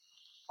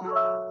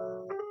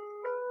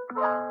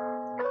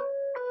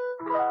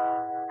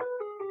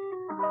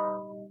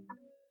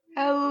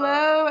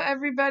Hello,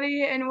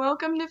 everybody, and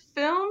welcome to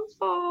Film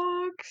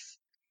Folks.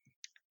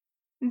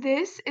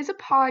 This is a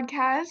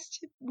podcast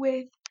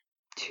with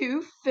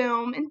two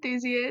film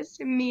enthusiasts,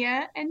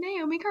 Mia and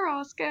Naomi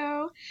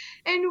Carrasco,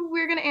 and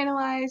we're going to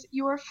analyze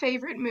your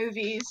favorite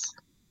movies.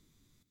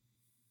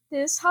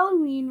 This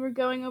Halloween, we're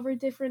going over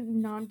different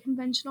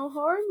non-conventional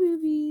horror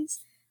movies.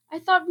 I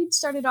thought we'd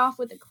start it off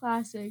with a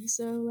classic,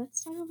 so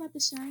let's talk about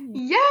The Shining.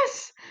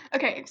 Yes!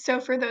 Okay,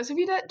 so for those of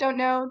you that don't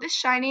know, The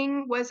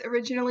Shining was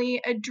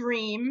originally a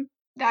dream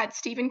that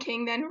Stephen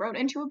King then wrote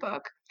into a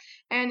book,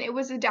 and it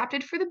was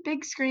adapted for the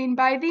big screen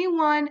by the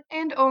one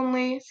and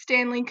only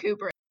Stanley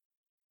Kubrick.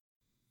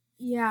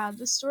 Yeah,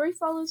 the story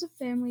follows a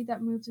family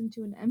that moves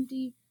into an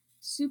empty,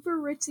 super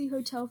ritzy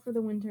hotel for the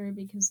winter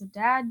because the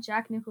dad,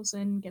 Jack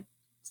Nicholson, gets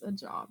a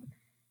job.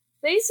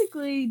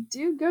 Basically,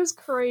 dude goes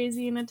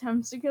crazy and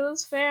attempts to kill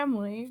his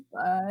family,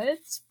 but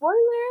spoiler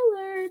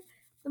alert,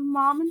 the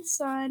mom and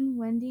son,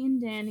 Wendy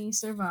and Danny,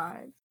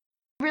 survive.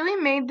 What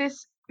really made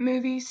this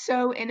movie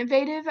so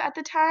innovative at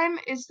the time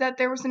is that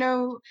there was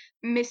no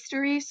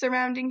mystery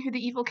surrounding who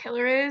the evil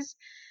killer is.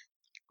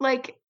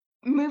 Like,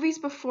 movies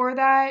before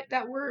that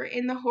were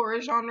in the horror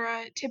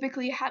genre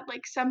typically had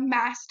like some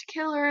masked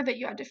killer that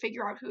you had to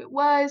figure out who it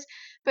was,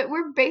 but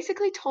we're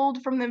basically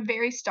told from the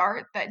very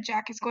start that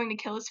Jack is going to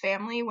kill his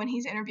family when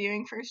he's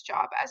interviewing for his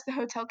job as the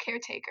hotel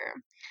caretaker.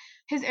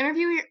 His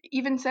interviewer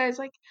even says,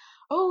 like,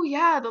 "Oh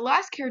yeah, the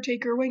last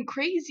caretaker went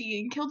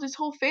crazy and killed his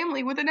whole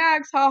family with an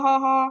axe, ha ha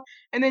ha."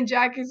 And then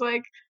Jack is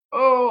like,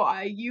 "Oh,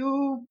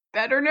 you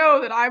better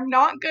know that I'm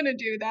not gonna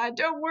do that.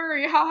 Don't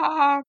worry, ha ha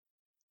ha."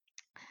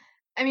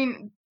 I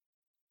mean,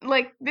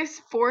 like, this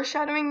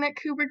foreshadowing that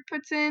Kubrick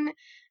puts in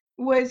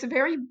was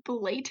very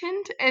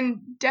blatant and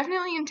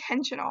definitely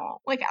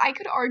intentional. Like, I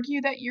could argue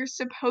that you're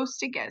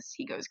supposed to guess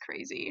he goes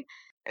crazy.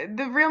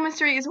 The real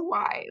mystery is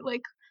why.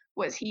 Like,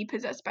 was he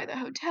possessed by the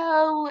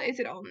hotel?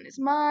 Is it all in his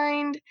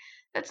mind?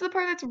 That's the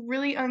part that's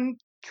really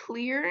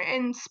unclear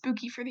and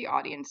spooky for the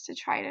audience to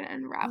try to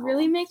unravel. What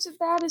really makes it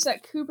bad is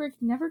that Kubrick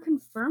never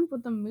confirmed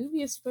what the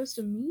movie is supposed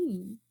to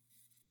mean.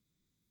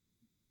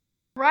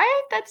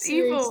 Right? That's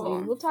Seriously,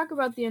 evil. we'll talk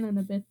about the end in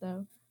a bit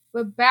though.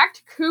 But back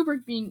to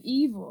Kubrick being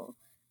evil.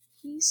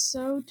 He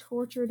so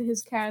tortured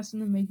his cast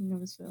in the making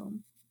of his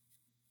film.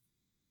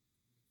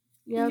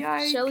 Yep,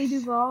 Yikes. Shelley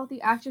Duvall,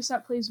 the actress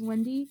that plays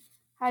Wendy,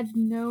 had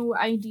no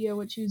idea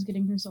what she was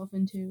getting herself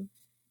into.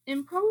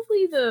 And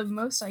probably the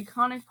most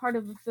iconic part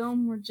of the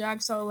film where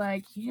Jack's all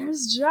like,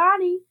 "Here's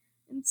Johnny,"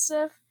 and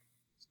stuff,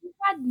 she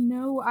had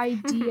no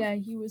idea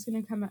he was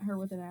gonna come at her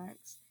with an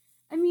axe.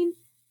 I mean,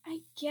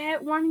 I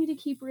get wanting to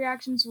keep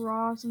reactions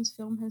raw since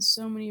film has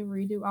so many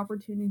redo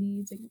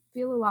opportunities. It can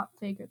feel a lot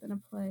faker than a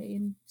play,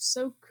 and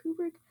so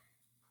Kubrick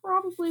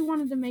probably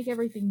wanted to make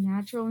everything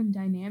natural and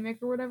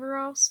dynamic or whatever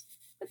else.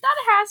 But that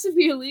has to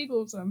be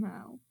illegal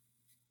somehow.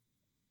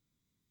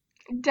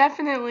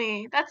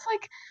 Definitely. That's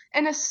like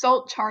an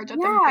assault charge at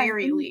the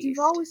very and least.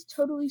 Duvall was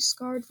totally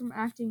scarred from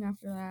acting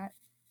after that,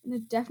 and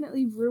it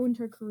definitely ruined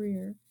her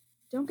career.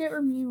 Don't get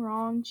me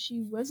wrong,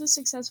 she was a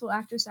successful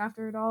actress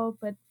after it all,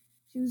 but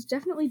she was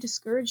definitely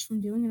discouraged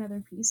from doing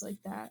another piece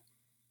like that.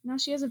 Now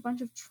she has a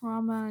bunch of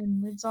trauma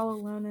and lives all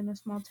alone in a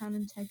small town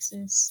in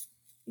Texas.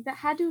 That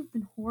had to have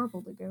been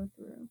horrible to go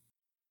through.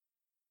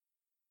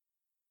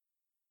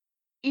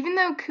 Even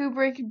though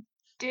Kubrick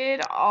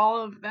did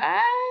all of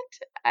that,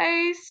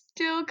 I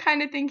still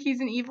kind of think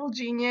he's an evil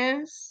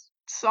genius.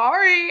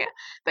 Sorry,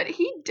 but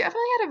he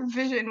definitely had a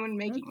vision when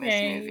making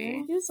this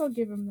movie. I guess I'll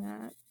give him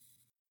that.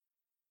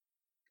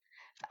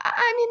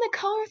 I mean, the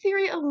color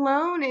theory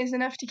alone is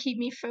enough to keep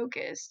me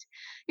focused.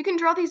 You can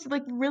draw these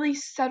like really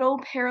subtle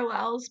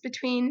parallels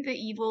between the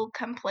evil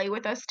come play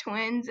with us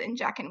twins and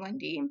Jack and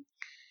Wendy.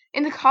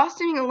 In the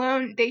costuming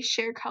alone, they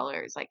share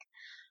colors. Like,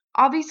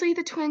 obviously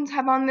the twins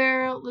have on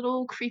their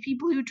little creepy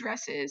blue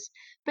dresses,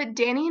 but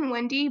Danny and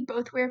Wendy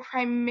both wear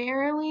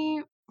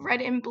primarily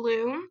red and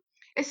blue,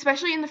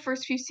 especially in the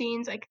first few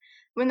scenes, like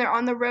when they're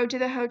on the road to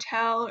the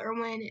hotel or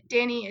when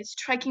Danny is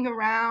trekking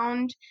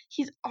around.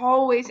 He's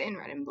always in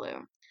red and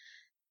blue.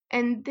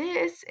 And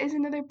this is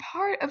another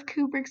part of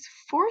Kubrick's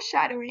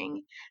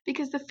foreshadowing,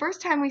 because the first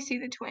time we see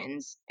the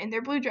twins in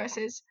their blue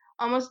dresses,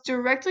 almost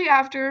directly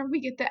after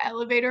we get the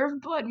elevator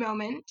of blood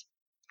moment,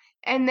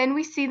 and then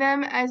we see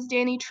them as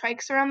Danny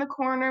treks around the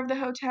corner of the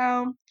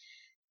hotel,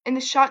 and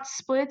the shot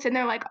splits, and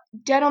they're like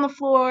dead on the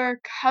floor,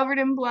 covered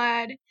in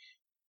blood.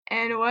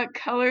 And what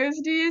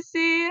colors do you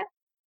see?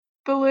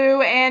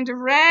 Blue and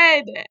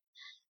red.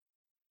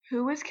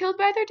 Who was killed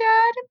by their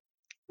dad?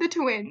 The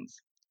twins.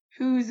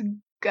 Who's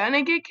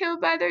gonna get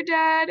killed by their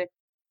dad?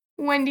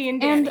 Wendy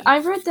and Danny. And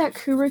I've read that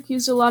Kubrick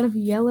used a lot of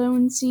yellow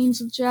in scenes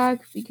with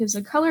Jack because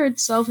the color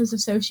itself is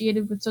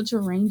associated with such a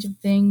range of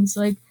things.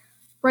 Like,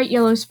 bright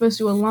yellow is supposed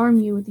to alarm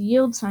you with the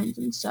yield signs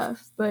and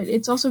stuff, but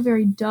it's also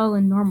very dull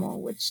and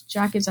normal, which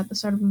Jack is at the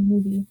start of the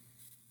movie.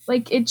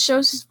 Like, it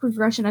shows his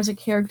progression as a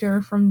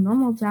character from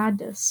normal dad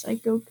to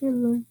psycho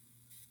killer.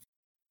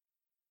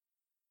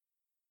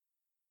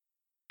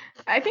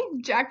 I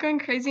think Jack going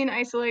crazy in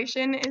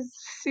isolation is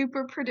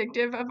super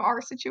predictive of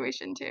our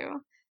situation too.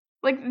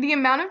 Like the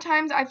amount of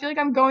times I feel like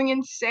I'm going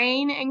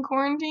insane in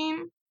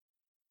quarantine,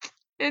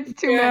 it's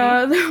too many.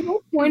 Yeah, the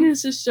whole point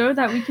is to show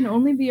that we can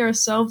only be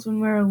ourselves when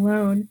we're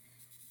alone.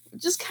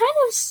 Which is kind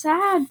of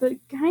sad, but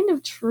kind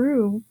of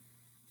true.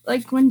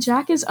 Like, when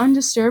Jack is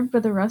undisturbed by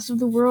the rest of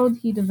the world,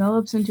 he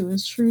develops into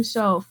his true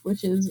self,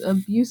 which is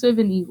abusive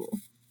and evil.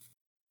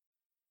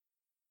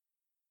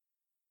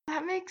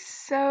 That makes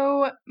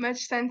so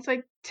much sense,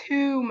 like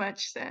too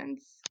much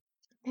sense.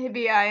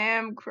 Maybe I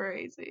am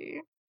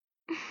crazy.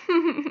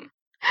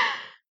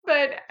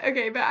 But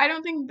I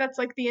don't think that's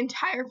like the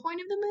entire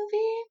point of the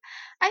movie.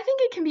 I think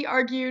it can be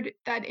argued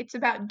that it's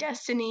about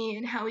destiny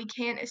and how we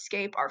can't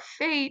escape our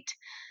fate,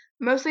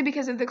 mostly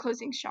because of the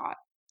closing shot.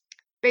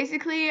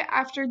 Basically,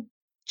 after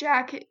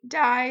Jack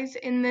dies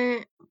in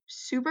the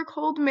super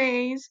cold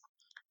maze,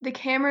 the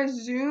camera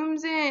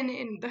zooms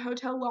in the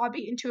hotel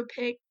lobby into a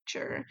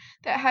picture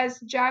that has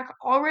Jack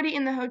already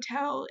in the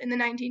hotel in the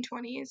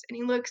 1920s, and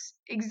he looks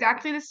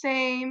exactly the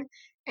same,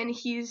 and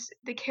he's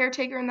the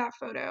caretaker in that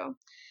photo.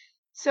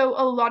 So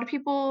a lot of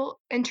people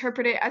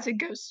interpret it as a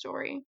ghost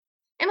story.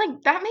 And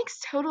like that makes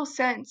total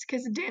sense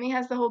because Danny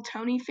has the whole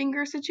Tony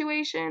finger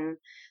situation.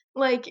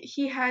 Like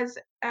he has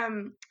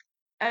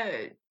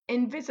a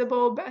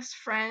invisible best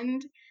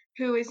friend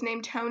who is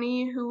named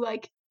Tony who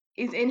like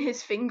is in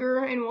his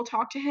finger and will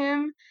talk to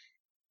him,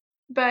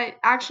 but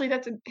actually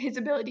that's his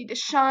ability to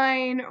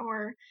shine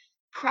or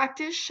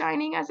practice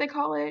shining as they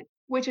call it,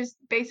 which is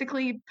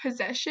basically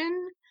possession,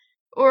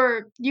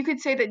 or you could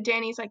say that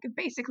Danny's like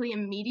basically a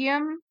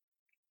medium.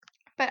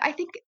 But I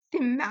think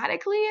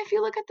thematically, if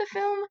you look at the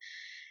film,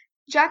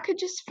 Jack could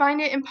just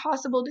find it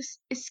impossible to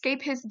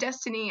escape his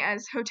destiny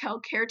as hotel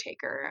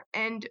caretaker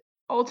and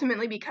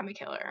ultimately become a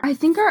killer. I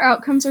think our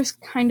outcomes are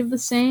kind of the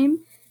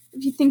same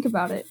if you think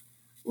about it.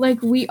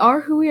 Like, we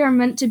are who we are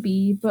meant to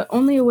be, but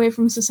only away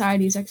from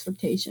society's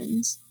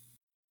expectations.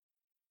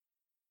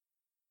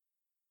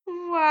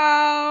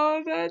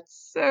 Wow,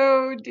 that's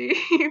so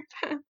deep.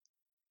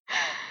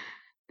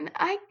 And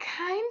I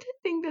kind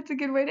of think that's a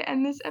good way to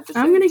end this episode.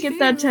 I'm gonna get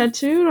that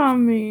tattooed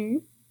on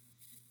me.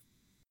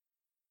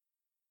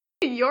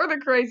 You're the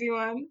crazy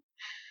one.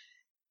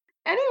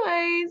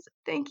 Anyways,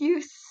 thank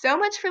you so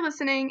much for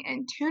listening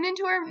and tune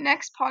into our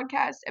next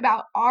podcast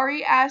about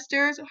Ari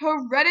Aster's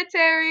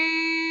Hereditary.